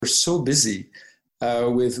so busy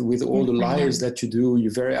with all the lives that you do.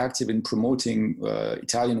 You're very active in promoting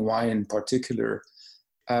Italian wine in particular.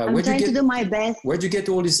 I'm trying to do my best. Where'd you get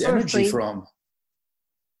all this energy from?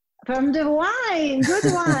 From the wine, good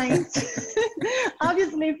wine.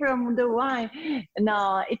 Obviously from the wine.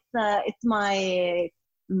 No, it's my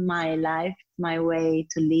life, my way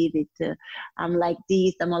to live it. I'm like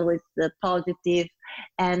this. I'm always positive,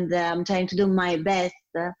 and I'm trying to do my best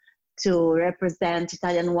to represent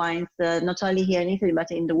Italian wines, not only here in Italy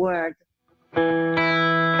but in the world.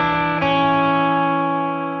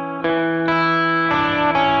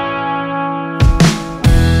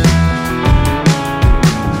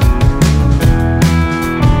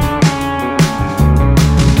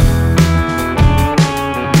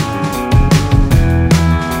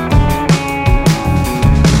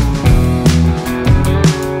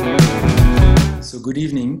 Good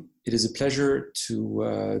evening. It is a pleasure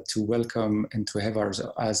to welcome and to have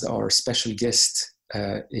as our special guest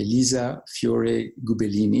Elisa Fiore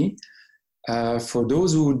Gubellini. For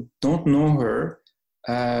those who don't know her,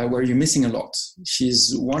 well, you're missing a lot.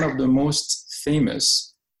 She's one of the most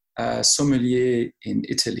famous sommelier in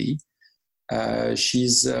Italy.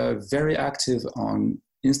 She's very active on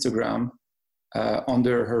Instagram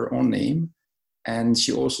under her own name, and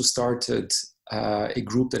she also started a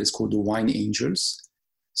group that is called the Wine Angels.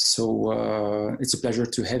 So it's a pleasure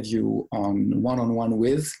to have you on one-on-one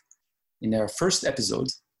with in our first episode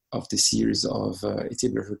of the series of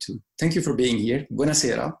Italia 2. Thank you for being here.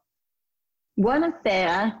 Buonasera.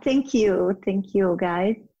 Buonasera. Thank you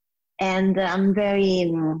guys. And I'm very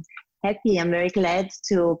happy, I'm very glad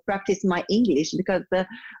to practice my English because,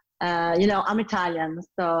 I'm Italian,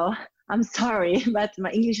 so I'm sorry, but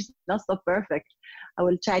my English is not so perfect. I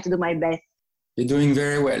will try to do my best. You're doing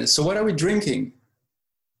very well. So what are we drinking?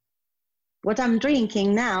 What I'm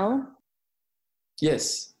drinking now?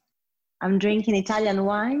 Yes. I'm drinking Italian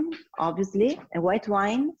wine, obviously, a white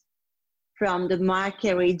wine from the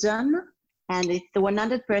Marche region. And it's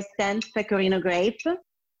 100% Pecorino grape.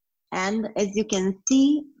 And as you can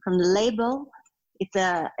see from the label, it's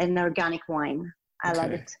an organic wine. I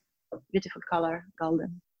love it. Beautiful color,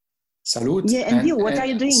 golden. Salute. Yeah, and you, what are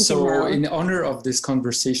you drinking so now? In honor of this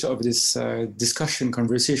conversation, of this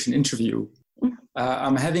interview,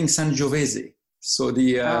 I'm having Sangiovese. So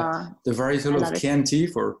the varietal of Chianti,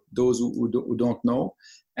 for those who don't know.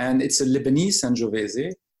 And it's a Lebanese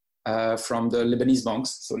Sangiovese from the Lebanese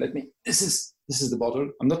monks. So this is the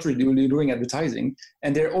bottle. I'm not really doing advertising.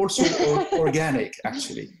 And they're also organic,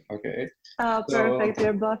 actually. Okay. Oh, perfect.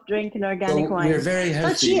 We're both drinking organic wine. We're very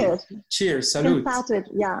healthy. Oh, cheers. Cheers. Salute. Start with,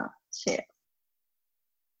 yeah. Cheers.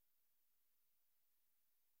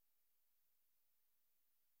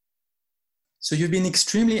 So you've been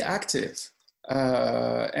extremely active,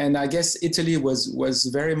 and I guess Italy was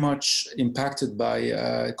very much impacted by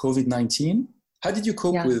COVID-19. How did you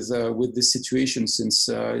cope with this situation since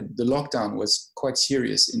the lockdown was quite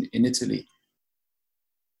serious in Italy?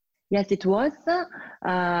 Yes, it was.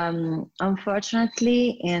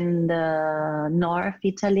 Unfortunately, in the North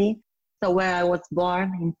Italy, so where I was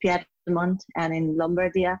born, in Piedmont and in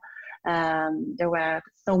Lombardia, there were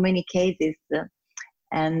so many cases.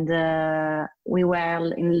 And we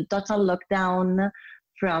were in total lockdown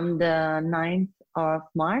from the 9th of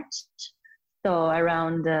March, so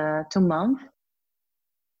around 2 months.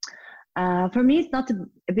 For me, it's not a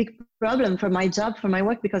big problem for my job, for my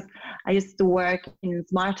work, because I used to work in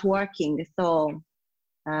smart working. So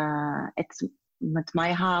it's at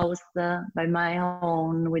my house, by my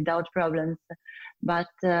own, without problems. But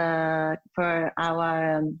for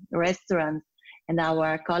our restaurants and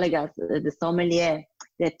our colleagues, the sommelier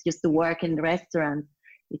that used to work in the restaurant,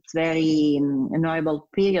 it's very an horrible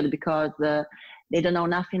period because they don't know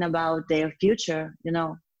nothing about their future,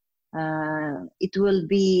 It will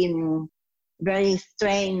be very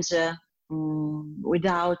strange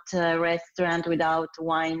without a restaurant, without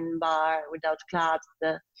wine bar, without clubs.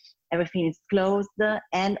 Everything is closed.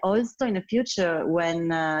 And also in the future, when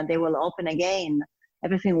they will open again,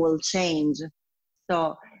 everything will change.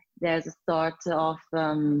 So there's a sort of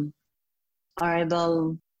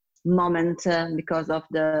horrible moment because of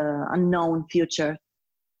the unknown future.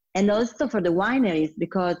 And also for the wineries,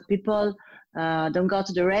 because people don't go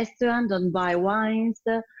to the restaurant, don't buy wines.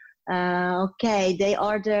 They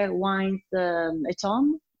order wines at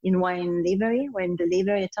home in wine delivery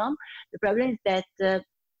at home. The problem is that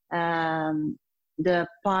the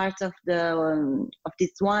part of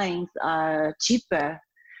these wines are cheaper,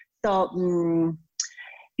 so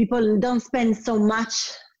people don't spend so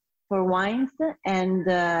much for wines, and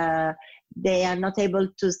they are not able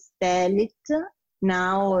to sell it.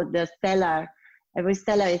 Now the seller every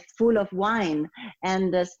cellar is full of wine,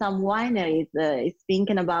 and some wineries is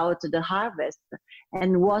thinking about the harvest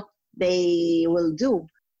and what they will do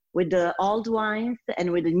with the old wines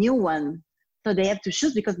and with the new one. So they have to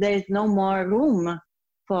choose because there is no more room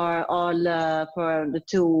for all for the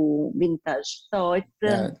two vintage. So it's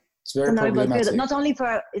very horrible period. problematic. Not only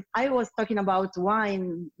for I was talking about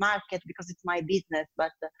wine market because it's my business,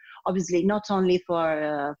 but obviously not only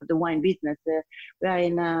for the wine business. We are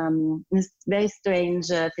in a very strange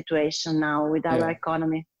situation now with our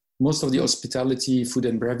economy. Most of the hospitality, food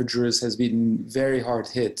and beverages has been very hard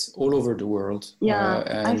hit all over the world. Yeah,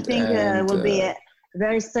 I think it will be a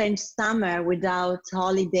very strange summer without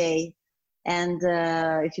holiday. And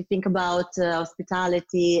if you think about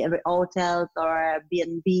hospitality, hotels or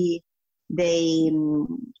B&B, they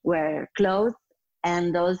were closed.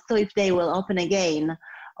 And also if they will open again,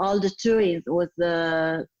 all the tourism was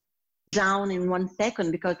down in 1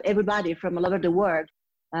 second because everybody from all over the world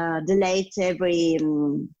delayed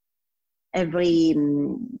every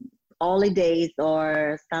holidays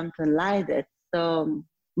or something like that. So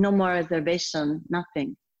no more reservation,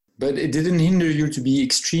 nothing. But it didn't hinder you to be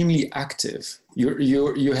extremely active.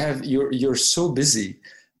 You're so busy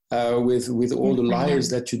with all the lives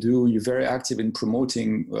that you do. You're very active in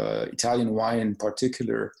promoting Italian wine in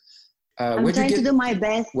particular. I'm trying to do my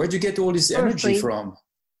best. Where'd you get all this energy from?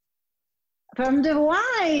 From the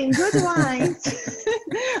wine, good wine.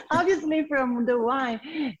 Obviously from the wine.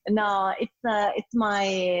 No, it's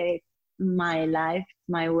my life,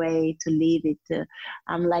 my way to live it.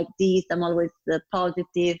 I'm like this. I'm always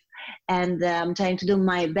positive, and I'm trying to do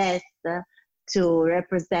my best to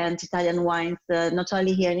represent Italian wines, not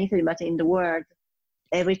only here in Italy but in the world.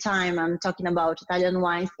 Every time I'm talking about Italian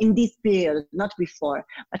wines in this period, not before,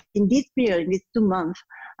 but in this period, in these 2 months,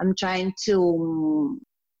 I'm trying to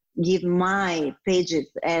give my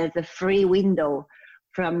pages as a free window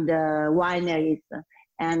from the wineries.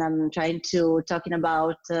 And I'm trying to talking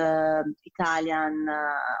about Italian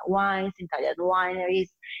wines, Italian wineries,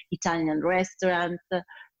 Italian restaurants,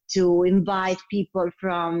 to invite people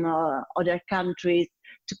from other countries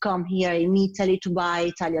to come here in Italy to buy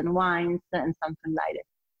Italian wines and something like that.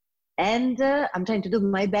 And I'm trying to do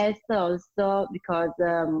my best also because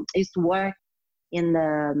I used to work in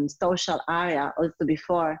the social area also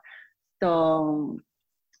before. So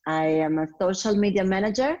I am a social media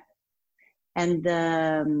manager, and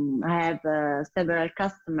I have several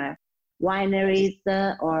customers, wineries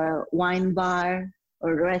or wine bar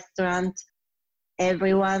or restaurant.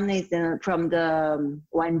 Everyone is from the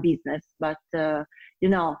wine business, but I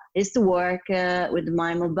used to work with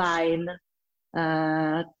my mobile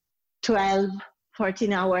 12,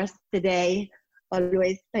 14 hours a day,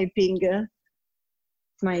 always typing.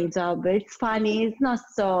 It's my job. It's funny. It's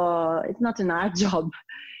not an hard job.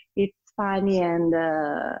 It's funny, and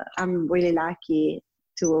I'm really lucky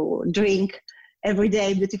to drink every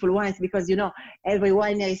day beautiful wines because every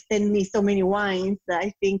winery sends me so many wines.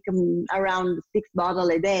 I think around 6 bottles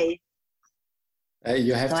a day.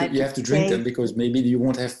 You have to drink them because maybe you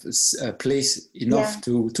won't have a place enough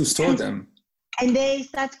to store them. And they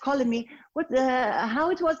start calling me, how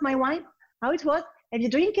it was my wine? How it was? Have you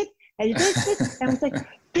drink it? Have you tasted it? And I was like,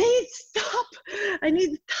 please stop. I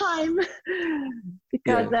need time.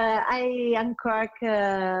 Because I uncork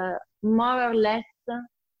more or less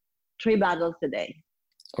 3 bottles a day.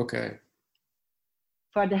 Okay.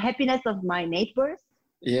 For the happiness of my neighbors.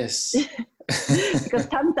 Yes. Because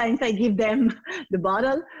sometimes I give them the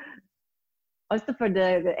bottle. Also for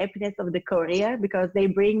the happiness of the courier, because they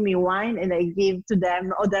bring me wine and I give to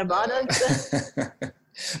them other bottles.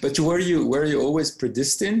 But were you always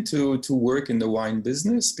predestined to work in the wine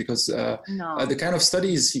business? Because no. The kind of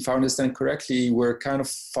studies, if I understand correctly, were kind of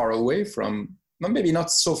far away from, well, maybe not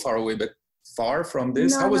so far away, but far from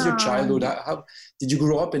this. How was your childhood? How did you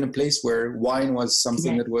grow up in a place where wine was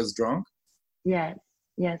something that was drunk?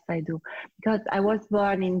 Yes, I do. Because I was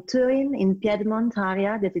born in Turin, in Piedmont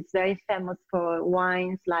area, that is very famous for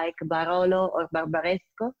wines like Barolo or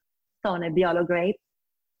Barbaresco, so Nebbiolo grape.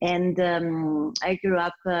 And I grew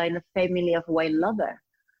up in a family of wine lovers.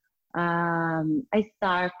 I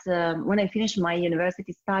start, when I finished my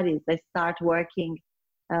university studies, I start working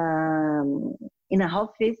in an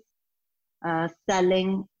office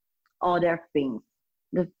selling other things.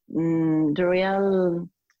 The real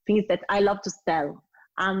things that I love to sell.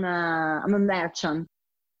 I'm a merchant,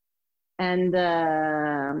 and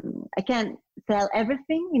I can't sell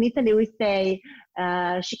everything. In Italy, we say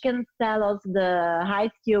she can sell also the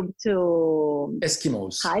ice cube to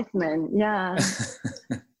Eskimos. Iceman, yeah,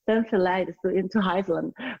 something like this, into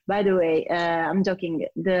Iceland. By the way, I'm joking.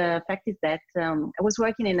 The fact is that I was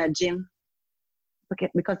working in a gym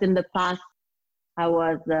because in the past I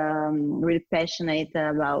was really passionate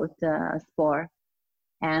about sport,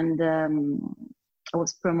 and I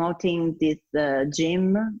was promoting this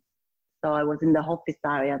gym. So I was in the office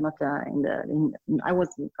area, not I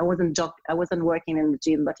wasn't working in the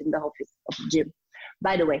gym, but in the office of the gym.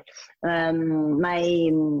 By the way, there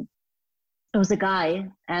was a guy,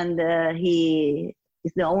 and he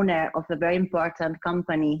is the owner of a very important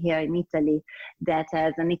company here in Italy that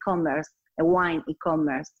has an e-commerce, a wine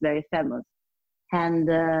e-commerce, very famous. And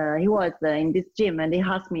he was in this gym, and he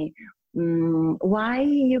asked me, why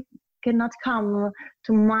you cannot come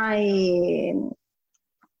to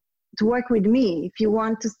work with me? If you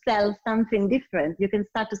want to sell something different, you can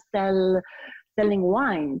start to selling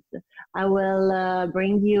wines. I will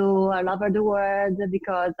bring you all over the world,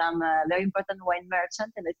 because I'm a very important wine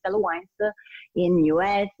merchant and I sell wines in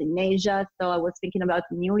US, in Asia. So I was thinking about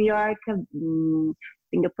New York,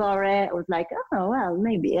 Singapore. I was like, oh, well,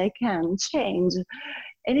 maybe I can change.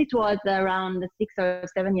 And it was around 6 or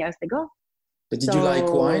 7 years ago. But did you like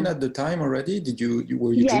wine at the time already?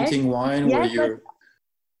 Were you drinking wine? Yes,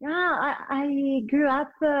 yeah, I grew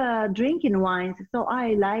up drinking wines, so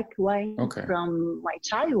I like wine from my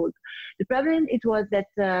childhood. The problem it was that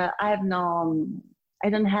I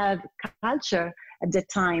don't have culture at the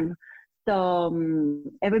time. So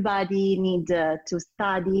everybody need to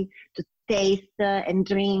study, to taste and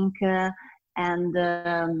drink and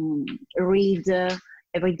read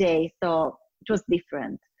every day. So it was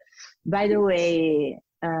different. By the way,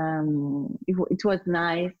 it was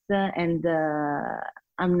nice, and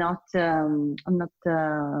I'm not a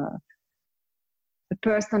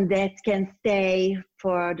person that can stay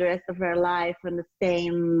for the rest of her life in the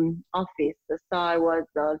same office. So I was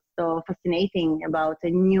also fascinating about a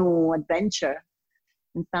new adventure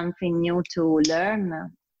and something new to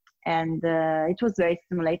learn. And it was very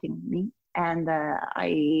stimulating me. And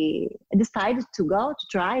I decided to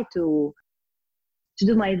try to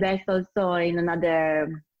do my best also in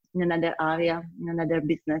another area, in another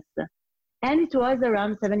business. And it was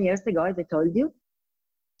around 7 years ago, as I told you.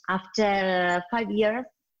 After 5 years,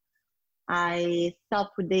 I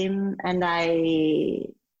stopped with him and I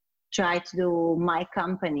tried to do my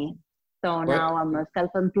company. So now I'm a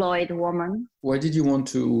self-employed woman. Why did you want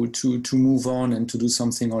to move on and to do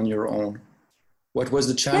something on your own? What was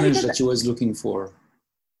the challenge that you was looking for?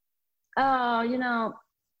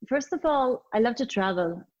 First of all, I love to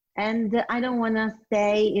travel, and I don't want to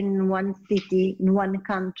stay in one city, in one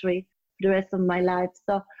country the rest of my life.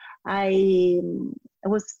 So I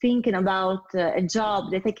was thinking about a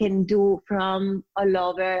job that I can do from all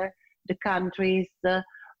over the countries,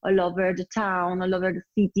 all over the town, all over the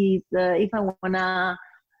cities. If I wanna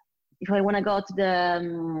go to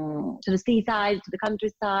the seaside, to the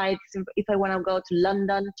countryside, if I wanna go to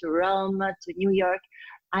London, to Rome, to New York,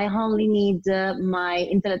 I only need my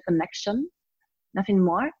internet connection, nothing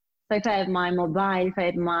more. So if I have my mobile, if I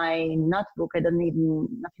have my notebook, I don't need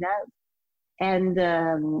nothing else. And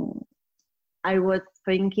I was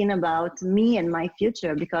thinking about me and my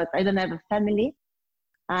future, because I don't have a family.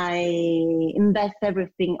 I invest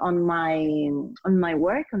everything on my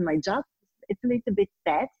work, on my job. It's a little bit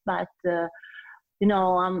sad, but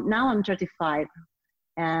now I'm 35.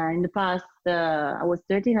 And in the past, I was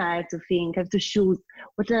 13. I have to choose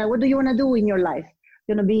what do you want to do in your life?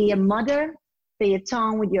 You want to be a mother, stay at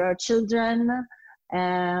home with your children,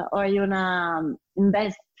 or you want to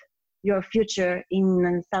invest your future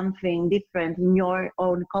in something different, in your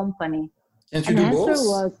own company? Can't you do both? The answer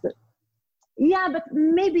was, yeah, but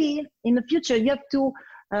maybe in the future you have to,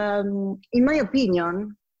 in my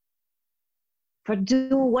opinion,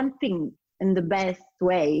 do one thing in the best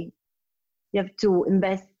way. You have to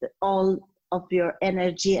invest all of your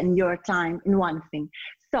energy and your time in one thing.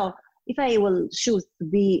 So if I will choose to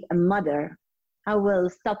be a mother, I will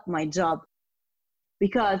stop my job,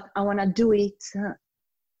 because I want to do it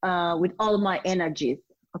with all my energies.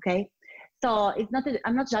 Okay. So it's not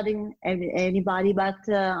I'm not judging anybody, but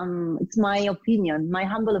it's my opinion, my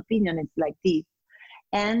humble opinion. It's like this.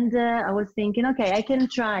 And I was thinking, okay, I can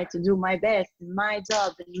try to do my best in my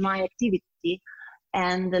job, in my activity,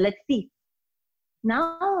 and let's see.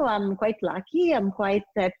 Now I'm quite lucky. I'm quite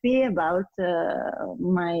happy about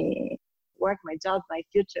my work, my job, my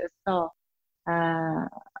future. So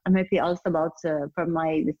I'm happy also about for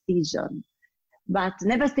my decision. But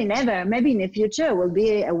never say never. Maybe in the future I will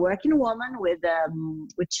be a working woman with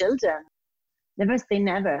children. Never say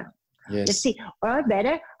never. Yes. Let's see. Or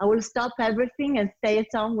better, I will stop everything and stay at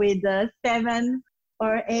home with 7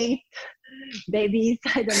 or 8 babies.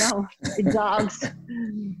 I don't know, with dogs.